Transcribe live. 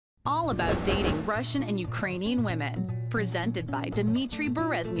All about dating Russian and Ukrainian women, presented by Dimitri,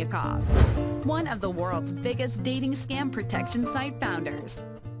 one of the world's biggest dating scam protection site founders,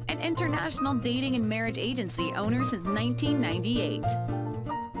 an international dating and marriage agency owner since 1998.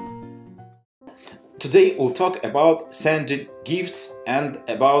 Today we'll talk about sending gifts and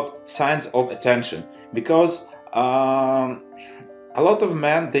about signs of attention, because a lot of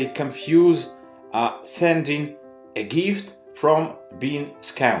men, they confuse sending a gift from being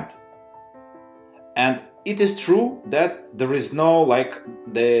scammed. And it is true that there is no,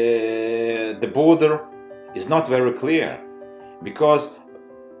 the border is not very clear, because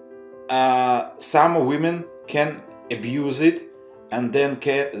some women can abuse it, and then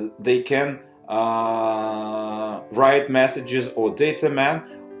they can write messages or date a man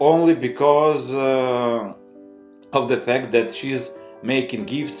only because of the fact that she's making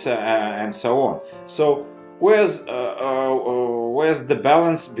gifts and so on. So where's the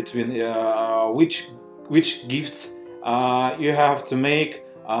balance between which gifts you have to make,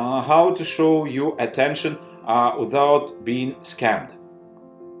 how to show you attention without being scammed?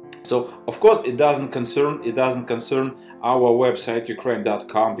 So of course it doesn't concern our website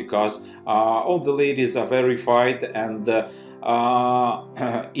UkReine.com, because all the ladies are verified, and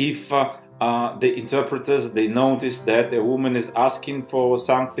if the interpreters, they notice that a woman is asking for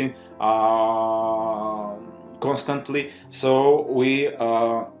something constantly, so we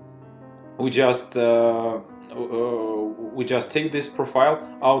just take this profile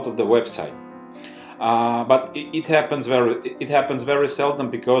out of the website. But it happens very seldom,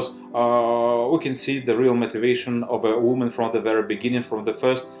 because we can see the real motivation of a woman from the very beginning, from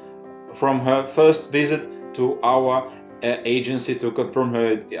her first visit to our agency to confirm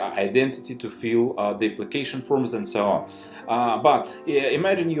her identity, to fill the application forms and so on. But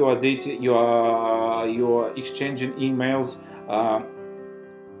imagine you are dating, you are exchanging emails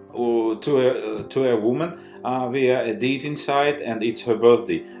to a woman via a dating site, and it's her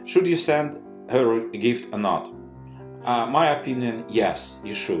birthday. Should you send her a gift or not? My opinion, yes,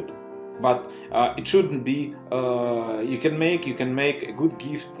 you should. But it shouldn't be. You can make a good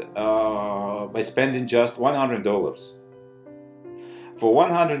gift by spending just $100. For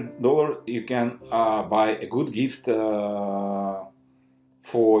 $100, you can buy a good gift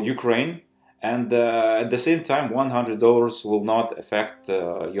for Ukraine, and at the same time, $100 will not affect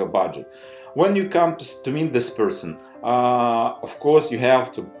your budget. When you come to meet this person, of course, you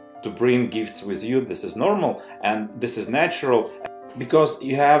have to bring gifts with you. This is normal and this is natural, because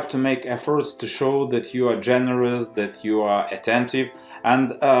you have to make efforts to show that you are generous, that you are attentive,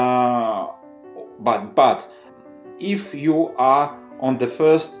 and but if you are on the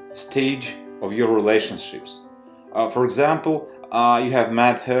first stage of your relationships, for example, you have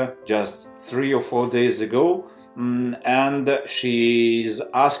met her just 3 or 4 days ago, and she's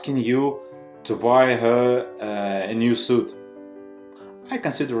asking you to buy her a new suit, I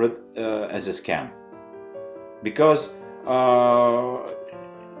consider it as a scam, because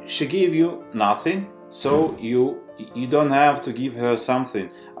she gave you nothing, so you don't have to give her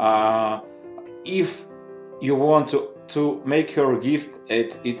something. If you want to make her a gift,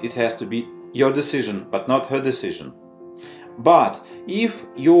 it has to be your decision, but not her decision. But if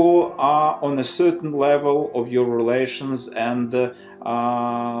you are on a certain level of your relations, and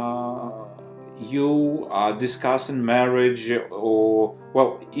you are discussing marriage, or,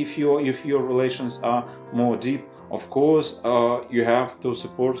 well, if your relations are more deep, of course you have to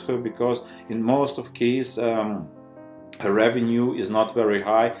support her, because in most of cases her revenue is not very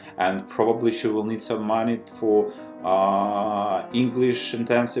high, and probably she will need some money for English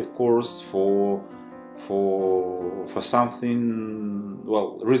intensive course, for something.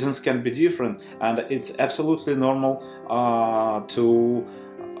 Well, reasons can be different, and it's absolutely normal to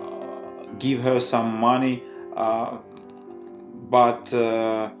give her some money, but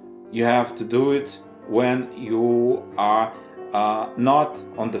you have to do it when you are not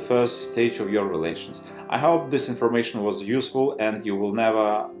on the first stage of your relations. I hope this information was useful, and you will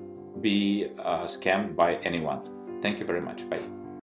never be scammed by anyone. Thank you very much. Bye.